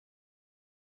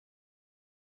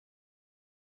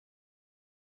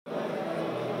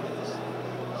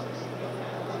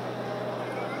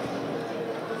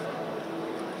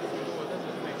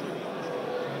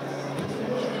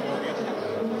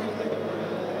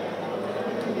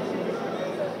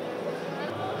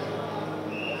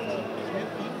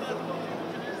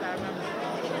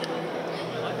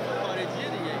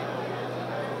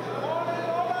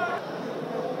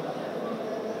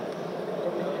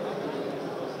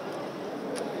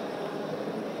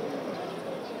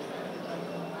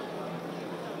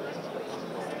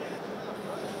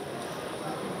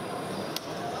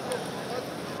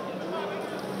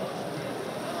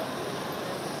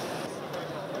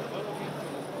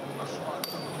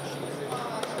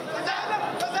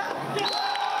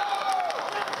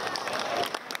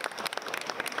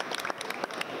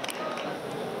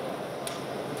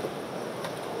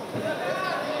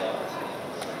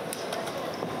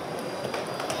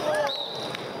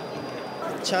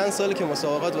چند ساله که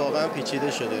مسابقات واقعا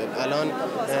پیچیده شده. الان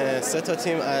 3 تا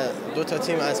تیم 2 تا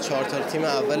تیم از 4 تا تیم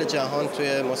اول جهان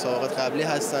توی مسابقات قبلی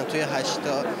هستن. توی 8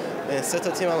 تا 3 تا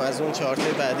تیم هم از اون 4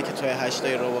 تای بعدی که توی 8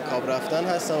 تای روبوکاپ رفتن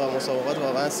هستن و مسابقات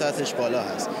واقعا سطحش بالا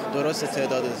هست. درسته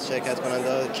تعداد شرکت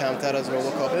کننده کمتر از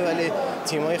روبوکاپه ولی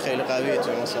تیم‌های خیلی قوی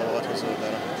توی مسابقات حضور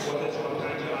دارن.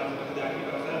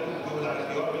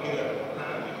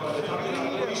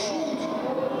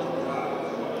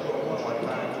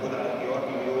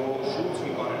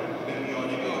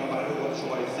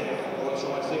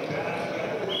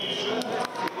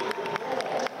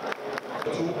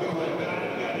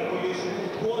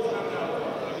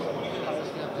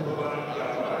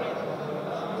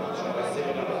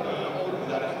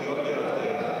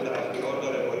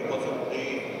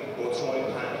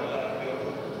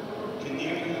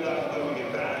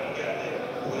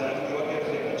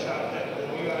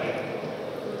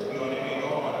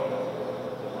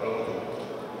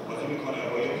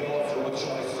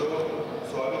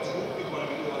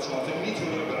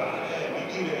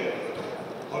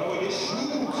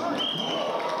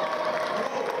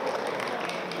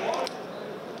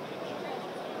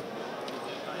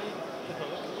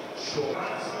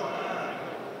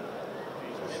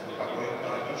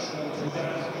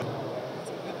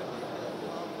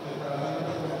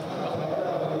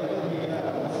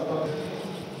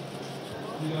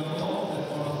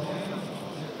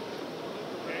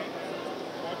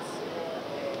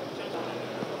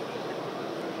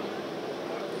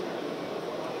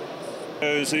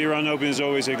 So the Iran Open is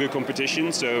always a good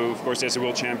competition, so of course there's a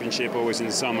World Championship always in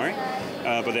the summer,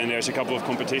 but then there's a couple of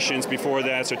competitions before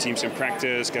that, so teams can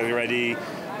practice, get ready,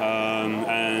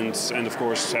 and of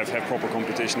course have proper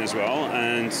competition as well.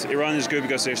 And Iran is good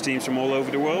because there's teams from all over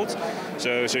the world,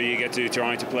 so you get to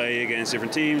try to play against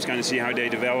different teams, kind of see how they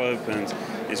develop, and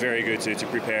it's very good to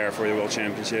prepare for the World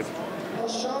Championship.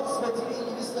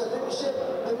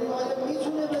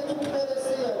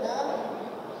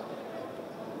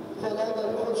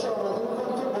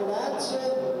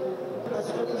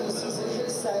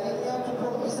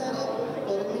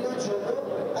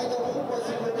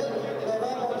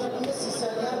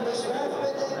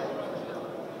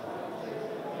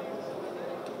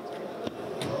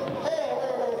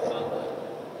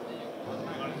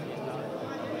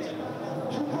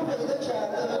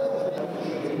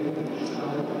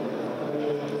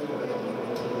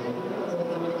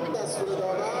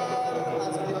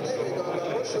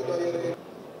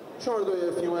 شوردوی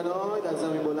humanoid از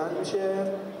زمین بلند میشه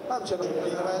همچنان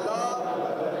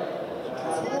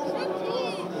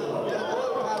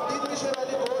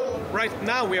Right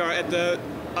now we are at the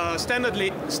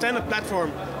standard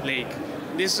platform league.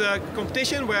 This is a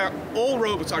competition where all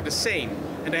robots are the same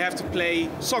and they have to play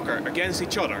soccer against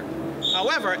each other.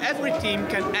 However, every team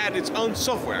can add its own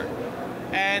software.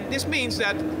 And this means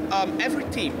that every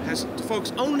team has to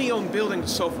focus only on building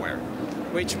the software,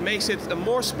 which makes it a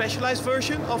more specialized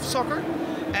version of soccer.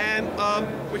 And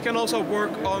we can also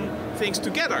work on things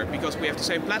together because we have the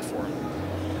same platform.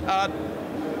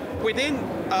 Within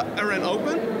Iran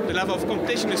Open, the level of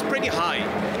competition is pretty high.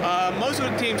 Most of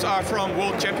the teams are from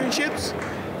World Championships.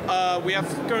 We have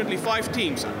currently 5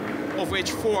 teams, of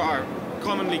which 4 are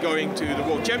commonly going to the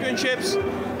World Championships.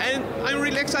 And I'm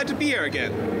really excited to be here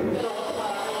again.